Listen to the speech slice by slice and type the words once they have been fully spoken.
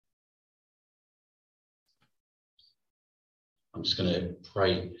I'm just going to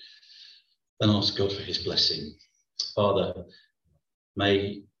pray and ask God for his blessing. Father,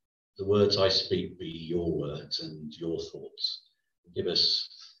 may the words I speak be your words and your thoughts. Give us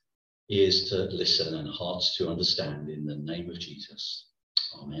ears to listen and hearts to understand, in the name of Jesus.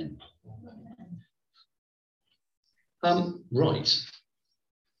 Amen. Right.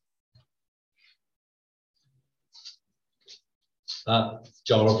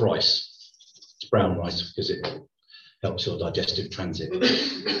 Jar of rice. It's brown rice because it helps your digestive transit.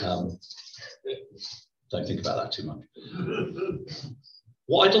 Don't think about that too much.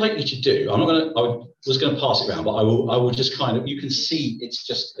 What I'd like you to do, I was going to pass it around, but I will just kind of, you can see it's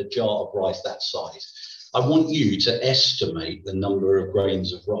just a jar of rice that size. I want you to estimate the number of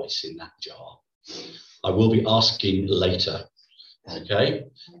grains of rice in that jar. I will be asking later. Okay,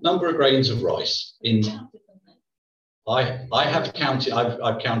 number of grains of rice in. I have counted.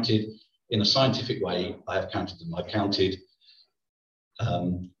 I've counted in a scientific way. I have counted them. I counted.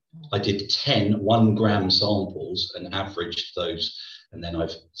 I did 10 1 gram samples and averaged those, and then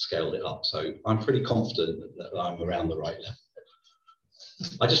I've scaled it up. So I'm pretty confident that I'm around the right level.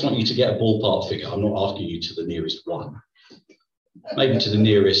 I just want you to get a ballpark figure. I'm not asking you to the nearest one. Maybe to the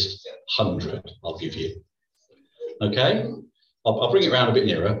nearest 100, I'll give you. Okay? I'll bring it around a bit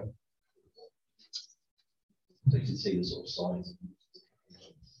nearer, so you can see the sort of size.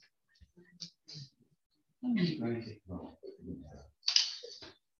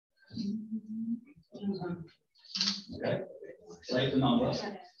 Okay, save the number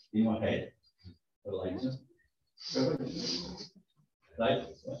in my head for later.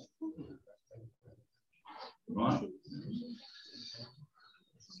 Right.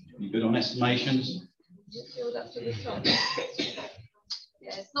 You good on estimations? Just build up to the top.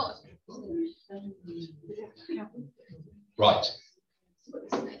 Yeah, it's not. Right.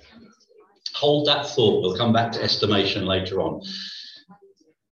 Hold that thought. We'll come back to estimation later on.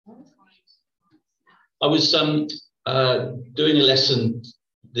 I was doing a lesson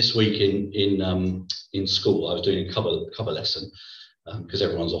this week in school. I was doing a cover lesson because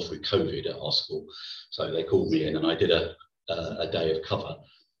everyone's off with COVID at our school. So they called me in and I did a day of cover.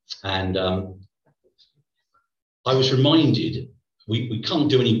 And I was reminded we can't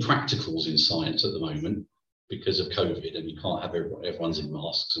do any practicals in science at the moment because of COVID, and you can't have everyone's in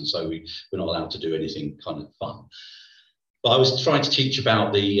masks, and so we're not allowed to do anything kind of fun. But I was trying to teach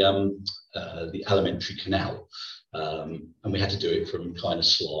about the alimentary canal, and we had to do it from kind of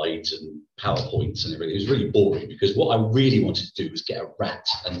slides and PowerPoints and everything. It was really boring because what I really wanted to do was get a rat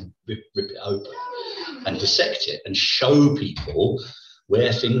and rip it open and dissect it and show people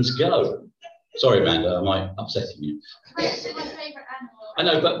where things go. Sorry, Amanda, am I upsetting you? Rats are my favourite animal. I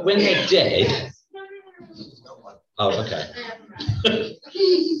know, but when they're dead. Oh, okay.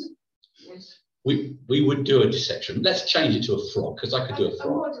 we would do a dissection. Let's change it to a frog, because I could do a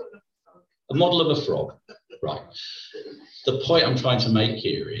frog. A model of a frog. Right. The point I'm trying to make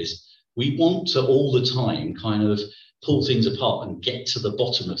here is we want to all the time kind of pull things apart and get to the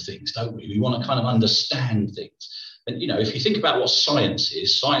bottom of things, don't we? We want to kind of understand things. And, you know, if you think about what science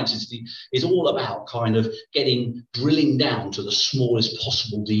is all about kind of drilling down to the smallest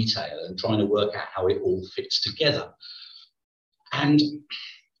possible detail and trying to work out how it all fits together. And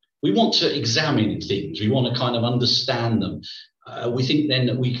we want to examine things. We want to kind of understand them. We think then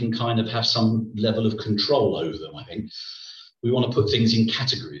that we can kind of have some level of control over them, I think. We want to put things in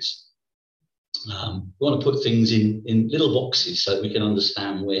categories. We want to put things in little boxes so that we can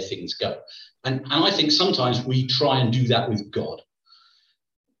understand where things go. And I think sometimes we try and do that with God.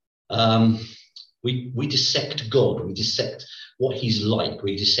 We dissect God, we dissect what he's like,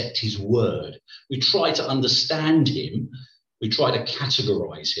 we dissect his word. We try to understand him, we try to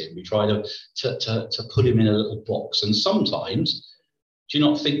categorize him, we try to put him in a little box. And sometimes, do you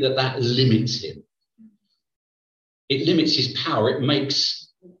not think that limits him? It limits his power, it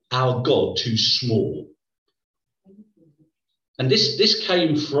makes our God too small. And this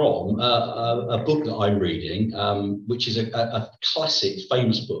came from a book that I'm reading, which is a classic,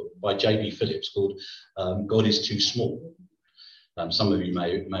 famous book by J.B. Phillips called God is Too Small. Some of you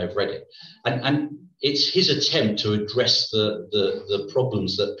may have read it. And it's his attempt to address the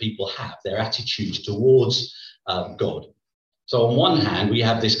problems that people have, their attitudes towards God. So on one hand, we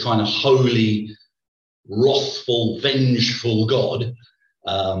have this kind of holy, wrathful, vengeful God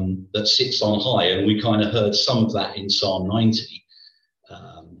that sits on high, and we kind of heard some of that in Psalm 90,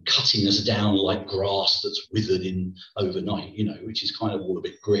 cutting us down like grass that's withered in overnight, you know, which is kind of all a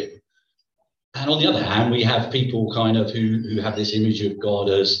bit grim. And on the other hand, we have people kind of who have this image of God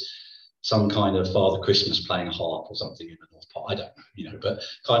as some kind of Father Christmas playing a harp or something in the North Part. I don't know, you know, but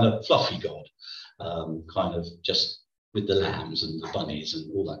kind of fluffy God, kind of just with the lambs and the bunnies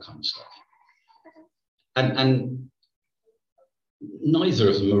and all that kind of stuff. And neither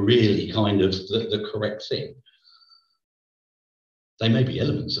of them are really kind of the correct thing. They may be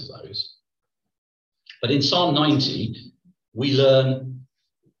elements of those. But in Psalm 90, we learn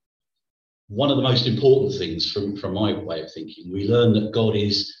one of the most important things from my way of thinking. We learn that God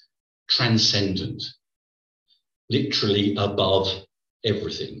is transcendent, literally above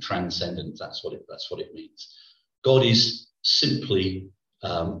everything. Transcendent, that's what it means. God is simply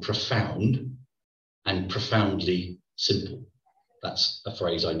profound and profoundly simple. That's a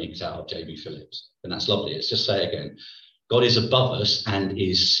phrase I nicked out of J.B. Phillips, and that's lovely. Let's just say it again. God is above us and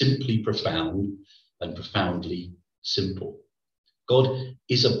is simply profound and profoundly simple. God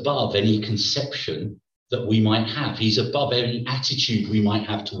is above any conception that we might have. He's above any attitude we might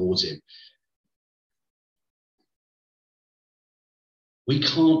have towards him. We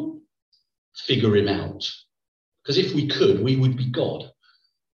can't figure him out, because if we could, we would be God.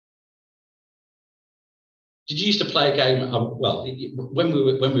 Did you used to play a game? Well, when we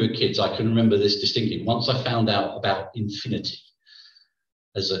were kids, I can remember this distinctly. Once I found out about infinity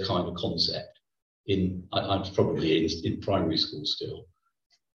as a kind of concept, I was probably in primary school still.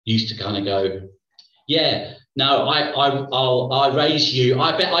 Used to kind of go, yeah, no, I'll raise you.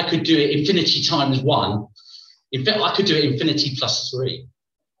 I bet I could do it infinity times 1. In fact, I could do it infinity plus 3.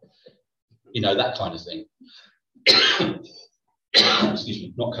 You know, that kind of thing. Excuse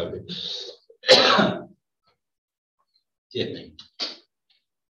me, not COVID. Dear me.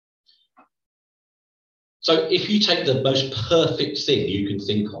 So if you take the most perfect thing you can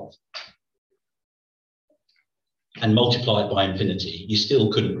think of and multiply it by infinity, you still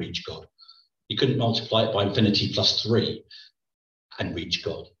couldn't reach God. You couldn't multiply it by infinity plus 3 and reach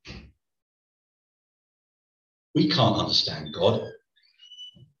God. We can't understand God.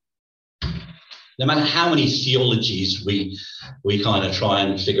 No matter how many theologies we kind of try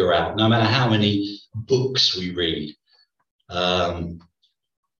and figure out, no matter how many books we read, no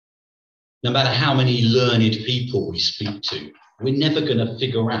matter how many learned people we speak to, we're never going to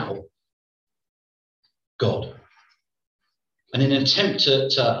figure out God. And in an attempt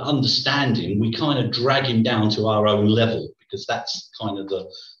to understand him, we kind of drag him down to our own level, because that's kind of the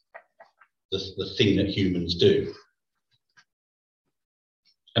thing that humans do.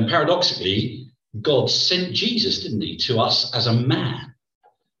 And paradoxically, God sent Jesus, didn't he, to us as a man,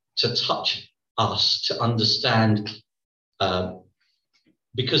 to touch us, to understand,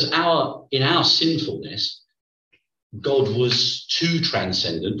 because in our sinfulness, God was too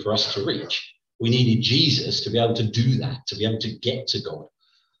transcendent for us to reach. We needed Jesus to be able to do that, to be able to get to God.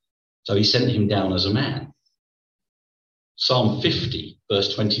 So he sent him down as a man. Psalm 50,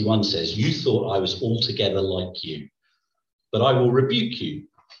 verse 21 says, "You thought I was altogether like you, but I will rebuke you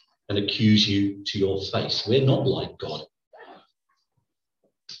and accuse you to your face." We're not like God.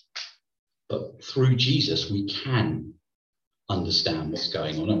 But through Jesus, we can understand what's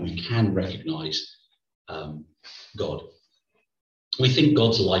going on, and we can recognize God. We think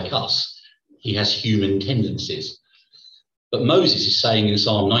God's like us. He has human tendencies. But Moses is saying in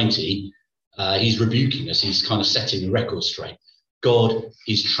Psalm 90, he's rebuking us. He's kind of setting the record straight. God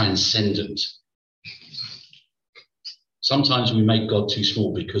is transcendent. Sometimes we make God too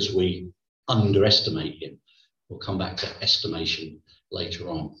small because we underestimate him. We'll come back to estimation later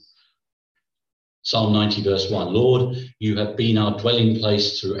on. Psalm 90, verse 1, "Lord, you have been our dwelling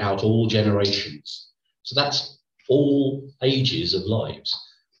place throughout all generations." So that's all ages of lives.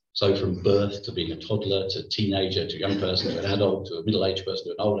 So from birth to being a toddler, to a teenager, to a young person, to an adult, to a middle-aged person,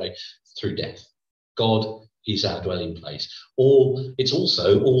 to an old age, through death. God is our dwelling place. Or it's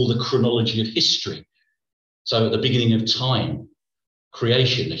also all the chronology of history. So at the beginning of time,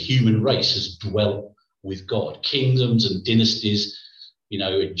 creation, the human race has dwelt with God. Kingdoms and dynasties, you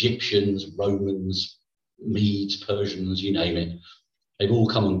know, Egyptians, Romans, Medes, Persians, you name it, they've all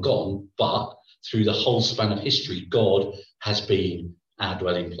come and gone, but through the whole span of history, God has been our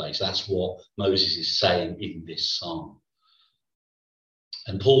dwelling place. That's what Moses is saying in this psalm.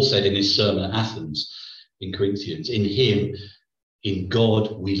 And Paul said in his sermon at Athens in Corinthians, "In him, in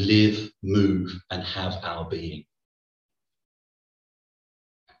God, we live, move, and have our being."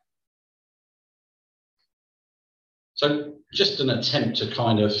 So just an attempt to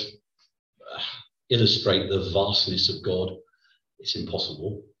kind of illustrate the vastness of God. It's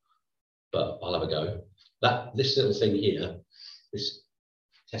impossible, but I'll have a go. This little thing here, this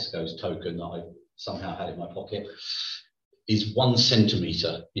Tesco's token that I somehow had in my pocket, is 1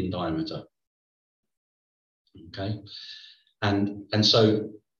 centimetre in diameter. Okay, and so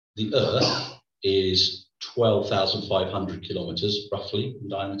the Earth is 12,500 kilometres roughly in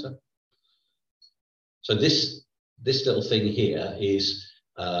diameter. So this this little thing here is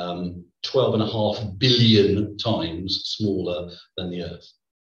 12.5 billion times smaller than the Earth.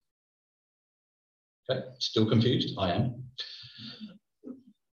 Okay, still confused? I am.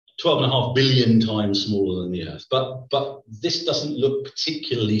 12.5 billion times smaller than the Earth. But this doesn't look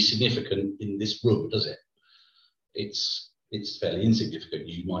particularly significant in this room, does it? It's fairly insignificant.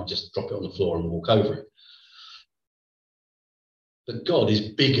 You might just drop it on the floor and walk over it. But God is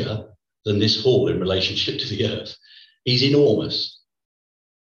bigger than this hall in relationship to the Earth. He's enormous.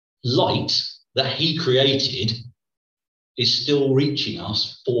 Light that he created is still reaching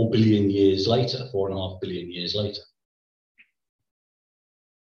us 4 billion years later, 4.5 billion years later.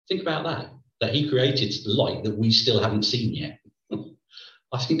 Think about that he created light that we still haven't seen yet.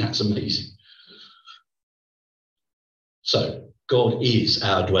 I think that's amazing. So God is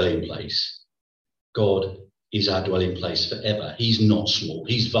our dwelling place. God is our dwelling place forever. He's not small,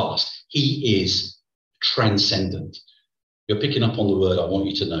 he's vast. He is transcendent. You're picking up on the word I want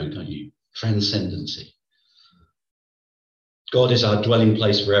you to know, don't you? Transcendency. God is our dwelling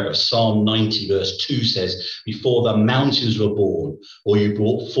place forever. Psalm 90 verse 2 says, before the mountains were born, or you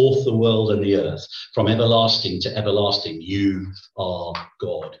brought forth the world and the earth, from everlasting to everlasting, you are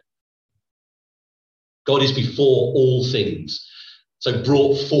God. God is before all things. So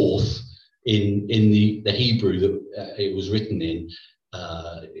brought forth in the Hebrew that it was written in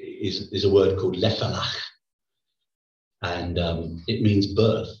is a word called lephalach. And it means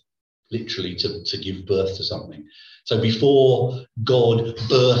birth, literally to give birth to something. So before God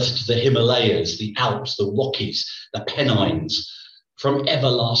birthed the Himalayas, the Alps, the Rockies, the Pennines, from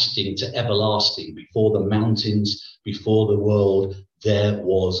everlasting to everlasting, before the mountains, before the world, there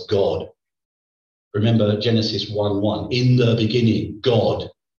was God. Remember Genesis 1:1, in the beginning, God.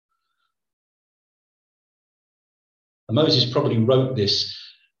 And Moses probably wrote this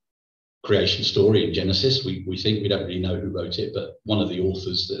creation story in Genesis. We think, we don't really know who wrote it, but one of the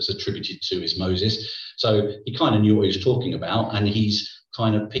authors that's attributed to is Moses. So he kind of knew what he was talking about, and he's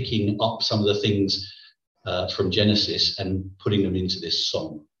kind of picking up some of the things from Genesis and putting them into this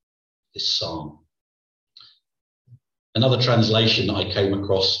song, this psalm. Another translation I came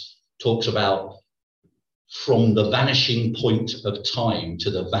across talks about from the vanishing point of time to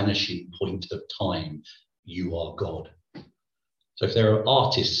the vanishing point of time, you are God. So if there are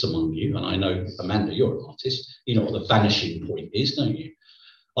artists among you, and I know, Amanda, you're an artist, you know what the vanishing point is, don't you?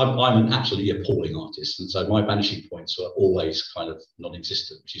 I'm an absolutely appalling artist, and so my vanishing points are always kind of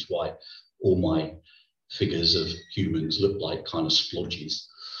non-existent, which is why all my figures of humans look like kind of splodges.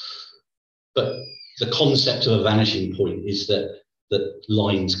 But the concept of a vanishing point is that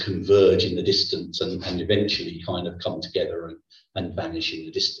lines converge in the distance and eventually kind of come together and vanish in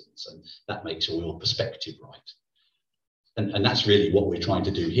the distance, and that makes all your perspective right. And that's really what we're trying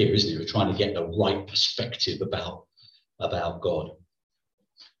to do here, isn't it? We're trying to get the right perspective about God.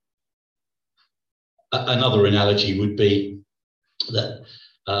 Another analogy would be that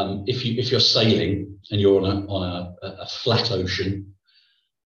if you're sailing and you're on a flat ocean,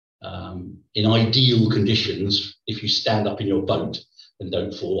 in ideal conditions, if you stand up in your boat and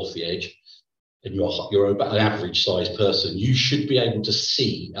don't fall off the edge, and you're about an average sized person, you should be able to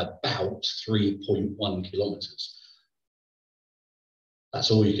see about 3.1 kilometers. That's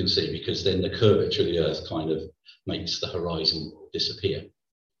all you can see, because then the curvature of the earth kind of makes the horizon disappear.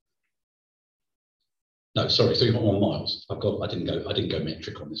 No, sorry, 3.1 miles. I didn't go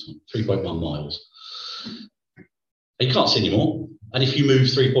metric on this one. 3.1 miles. And you can't see anymore. And if you move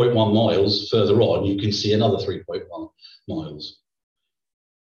 3.1 miles further on, you can see another 3.1 miles.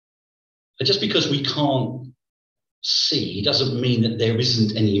 And just because we can't see doesn't mean that there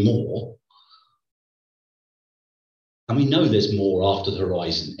isn't any more. And we know there's more after the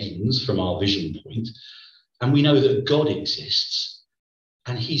horizon ends from our vision point. And we know that God exists.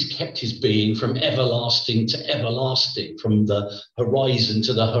 And he's kept his being from everlasting to everlasting, from the horizon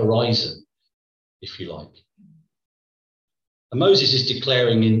to the horizon, if you like. And Moses is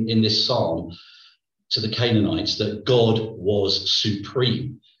declaring in this psalm to the Canaanites that God was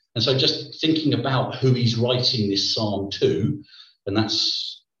supreme. And so just thinking about who he's writing this psalm to, and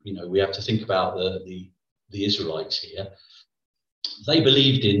that's, we have to think about the Israelites here. They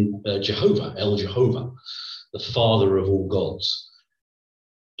believed in Jehovah, El Jehovah, the father of all gods.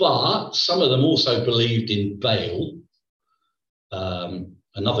 But some of them also believed in Baal,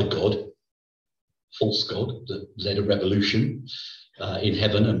 another god, false god that led a revolution in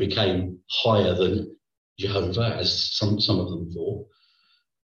heaven and became higher than Jehovah, as some of them thought.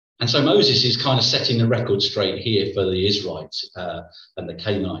 And so Moses is kind of setting the record straight here for the Israelites and the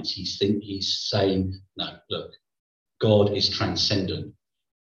Canaanites. He's saying, no, look, God is transcendent.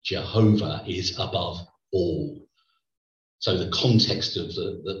 Jehovah is above all. So the context of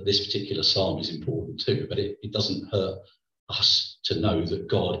this particular psalm is important too, but it doesn't hurt us to know that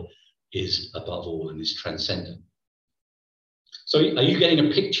God is above all and is transcendent. So are you getting a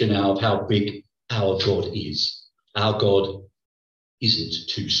picture now of how big our God is? Our God isn't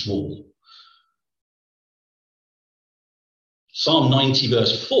too small. Psalm 90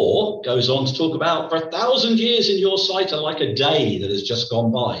 verse 4 goes on to talk about, for 1,000 years in your sight are like a day that has just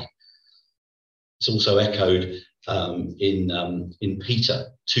gone by. It's also echoed in Peter,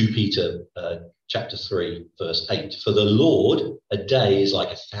 2 Peter chapter 3 verse 8. For the Lord, a day is like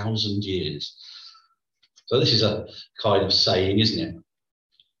 1,000 years. So this is a kind of saying, isn't it?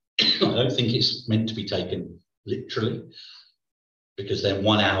 I don't think it's meant to be taken literally, because then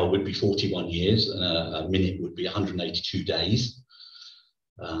 1 hour would be 41 years and a minute would be 182 days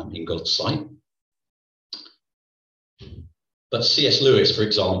in God's sight. But C.S. Lewis, for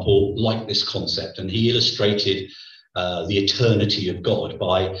example, liked this concept, and he illustrated the eternity of God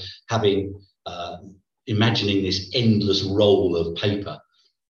by imagining this endless roll of paper,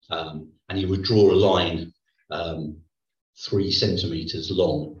 and he would draw a line 3 centimeters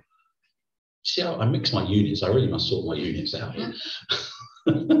long. See how I mix my units? I really must sort my units out.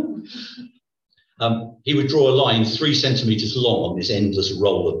 He would draw a line 3 centimeters long on this endless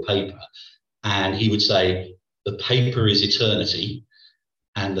roll of paper, and he would say, the paper is eternity,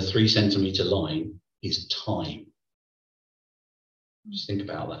 and the 3 centimeter line is time. Just think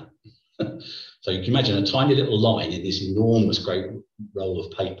about that. So you can imagine a tiny little line in this enormous great roll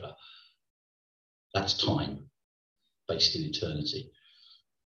of paper. That's time, based in eternity.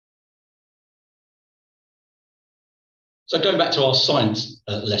 So going back to our science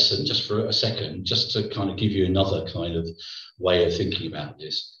lesson, just for a second, just to kind of give you another kind of way of thinking about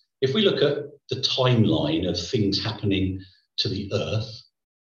this. If we look at the timeline of things happening to the Earth,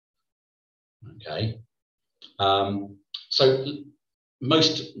 okay, so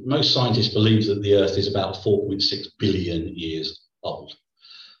most scientists believe that the Earth is about 4.6 billion years old.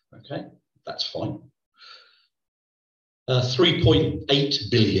 Okay, that's fine.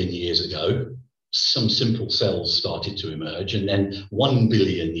 3.8 billion years ago, some simple cells started to emerge, and then 1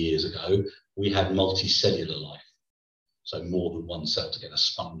 billion years ago, we had multicellular life. So more than one cell together,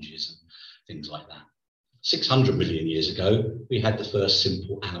 sponges and things like that. 600 million years ago, we had the first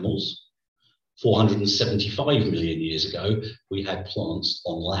simple animals. 475 million years ago, we had plants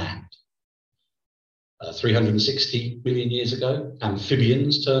on land. 360 million years ago,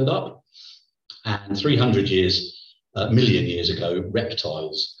 amphibians turned up. And 300 million years ago,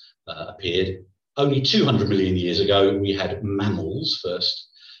 reptiles appeared. Only 200 million years ago, we had mammals first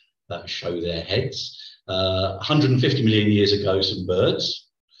show their heads. 150 million years ago, some birds.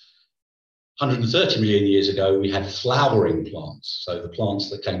 130 million years ago, we had flowering plants. So the plants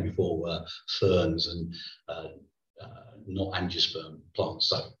that came before were ferns and not angiosperm plants.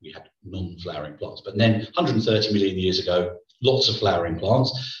 So we had non-flowering plants. But then 130 million years ago, lots of flowering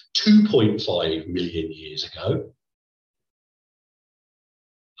plants. 2.5 million years ago,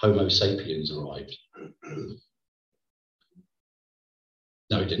 Homo sapiens arrived.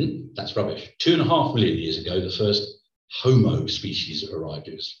 No, it didn't. That's rubbish. 2.5 million years ago, the first Homo species arrived.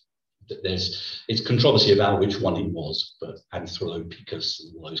 It's controversy about which one it was, but Anthropopithecus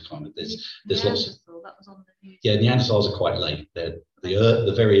and all those kind of. There's lots of. That was on the news. Yeah, Neanderthals are quite late. They're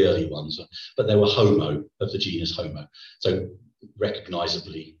the very early ones, but they were Homo of the genus Homo, so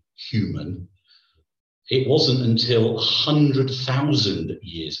recognisably human. It wasn't until 100,000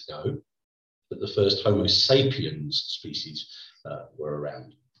 years ago that the first Homo sapiens species were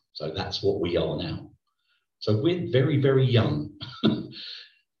around. So that's what we are now. So we're very, very young.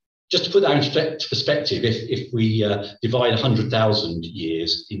 Just to put that into perspective, if we divide 100,000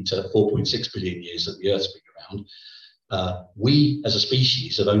 years into 4.6 billion years that the Earth's been around, we as a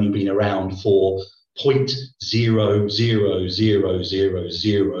species have only been around for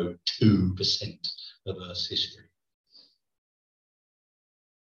 0.000002% of Earth's history.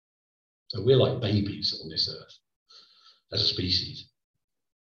 So we're like babies on this Earth as a species.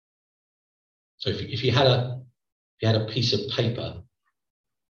 So if you had a piece of paper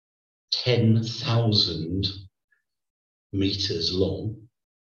 10,000 meters long,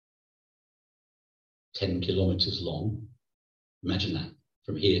 10 kilometers long, imagine that,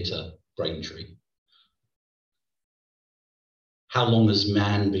 from here to Braintree. How long has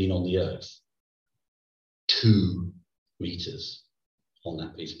man been on the Earth? 2 meters on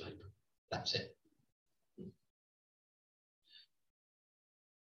that piece of paper. That's it.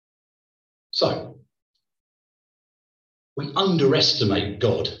 So, we underestimate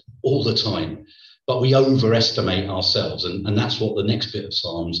God all the time, but we overestimate ourselves. And that's what the next bit of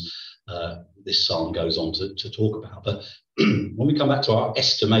Psalms this psalm goes on to talk about. But when we come back to our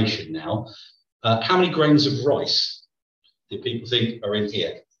estimation now, how many grains of rice do people think are in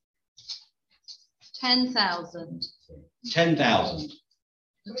here? 10,000. 10,000.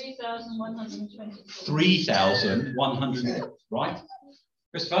 3,120. 3,100. Right.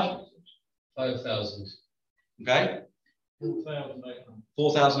 Christopher? 5,000. Okay. 4,800.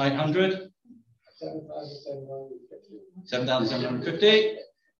 4,800. 7,750.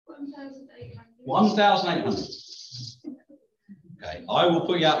 1,800. Okay, I will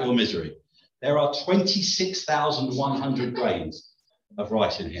put you out of your misery. There are 26,100 grains of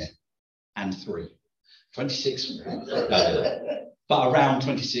rice in here, and 3. 26, but around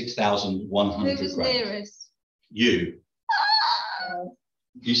 26,100 Who was grains. nearest? You.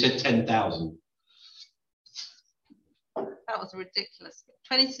 You said 10,000. That was ridiculous.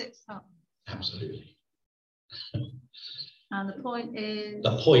 26,000. Absolutely. And the point is?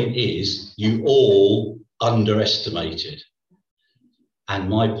 The point is, you all underestimated. And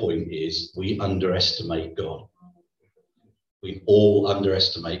my point is, we underestimate God. We all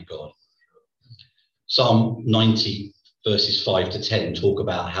underestimate God. Psalm 90, verses 5 to 10, talk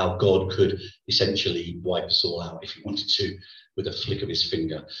about how God could essentially wipe us all out if he wanted to, with a flick of his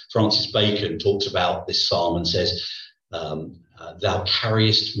finger. Francis Bacon talks about this psalm and says, thou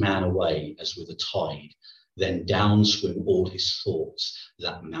carriest man away as with a tide, then down swim all his thoughts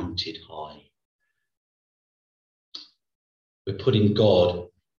that mounted high. We're putting God,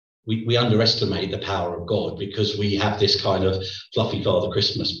 we underestimate the power of God because we have this kind of fluffy Father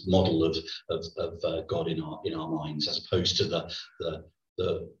Christmas model of God in our minds, as opposed to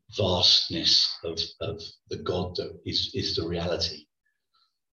the vastness of the God that is the reality.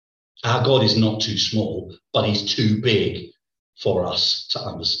 Our God is not too small, but he's too big for us to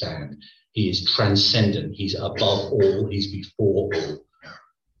understand. He is transcendent. He's above all. He's before all.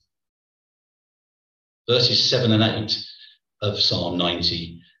 Verses 7 and 8 of Psalm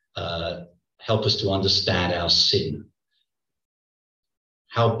 90 help us to understand our sin.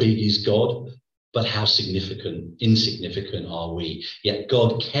 How big is God, but how insignificant are we? Yet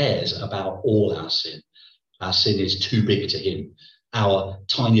God cares about all our sin. Our sin is too big to him. Our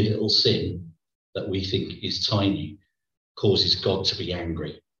tiny little sin that we think is tiny causes God to be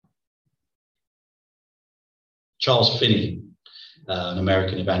angry. Charles Finney, an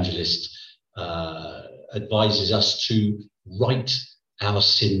American evangelist, advises us to write our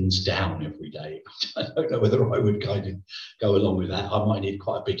sins down every day. I don't know whether I would kind of go along with that. I might need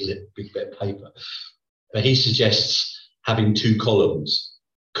quite a big bit of paper. But he suggests having 2 columns,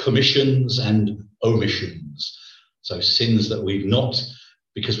 commissions and omissions. So sins that we've not,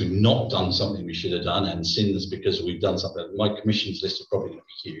 because we've not done something we should have done, and sins because we've done something. My commissions list is probably going to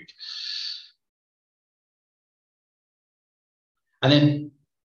be huge. And then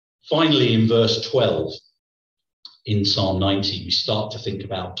finally in verse 12, in Psalm 90, we start to think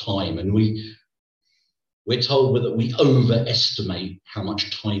about time, and we're told that we overestimate how much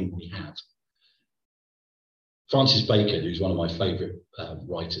time we have. Francis Bacon, who's one of my favourite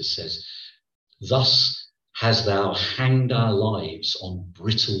writers, says, "Thus hast thou hanged our lives on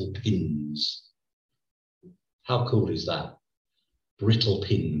brittle pins." How cool is that? Brittle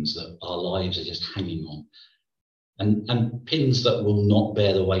pins that our lives are just hanging on. And pins that will not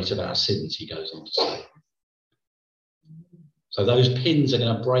bear the weight of our sins, he goes on to say. So those pins are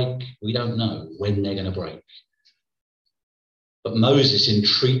going to break. We don't know when they're going to break. But Moses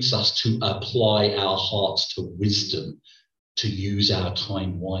entreats us to apply our hearts to wisdom, to use our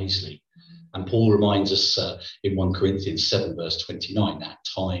time wisely. And Paul reminds us in 1 Corinthians 7, verse 29, that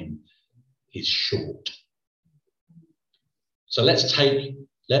time is short. So let's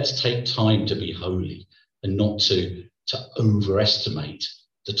take time to be holy and not to overestimate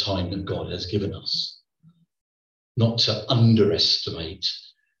the time that God has given us. Not to underestimate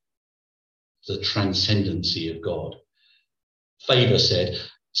the transcendency of God. Faber said,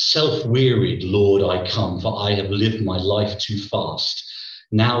 "Self-wearied, Lord, I come, for I have lived my life too fast.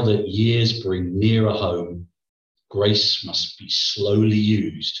 Now that years bring nearer home, grace must be slowly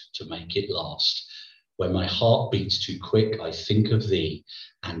used to make it last. When my heart beats too quick, I think of thee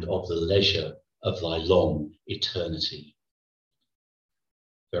and of the leisure of thy long eternity."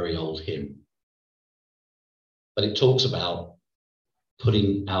 Very old hymn. But it talks about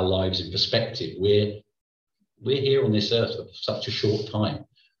putting our lives in perspective. We're here on this earth for such a short time.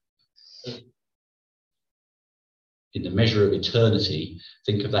 In the measure of eternity,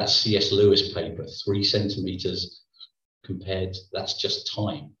 think of that C.S. Lewis paper, 3 centimeters compared, that's just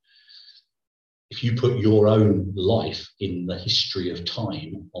time. If you put your own life in the history of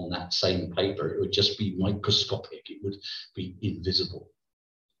time on that same paper, it would just be microscopic. It would be invisible.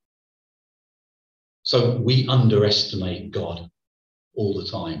 So we underestimate God all the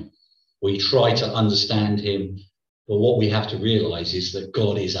time. We try to understand him, but what we have to realize is that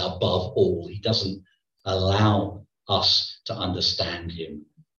God is above all. He doesn't allow us to understand him.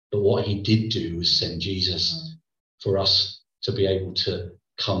 But what he did do was send Jesus for us to be able to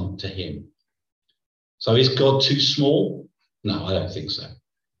come to him. So is God too small? No, I don't think so.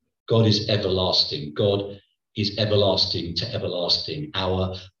 God is everlasting. God is everlasting to everlasting,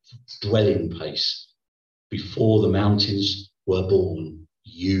 our dwelling place. Before the mountains were born,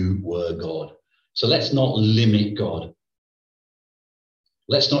 you were God. So let's not limit God.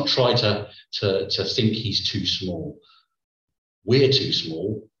 Let's not try to think he's too small. We're too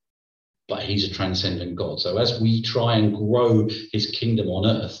small, but he's a transcendent God. So as we try and grow his kingdom on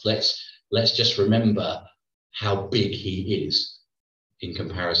earth, let's just remember how big he is in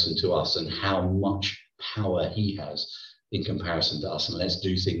comparison to us and how much power he has in comparison to us. And let's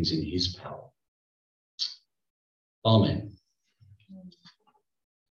do things in his power. Amen.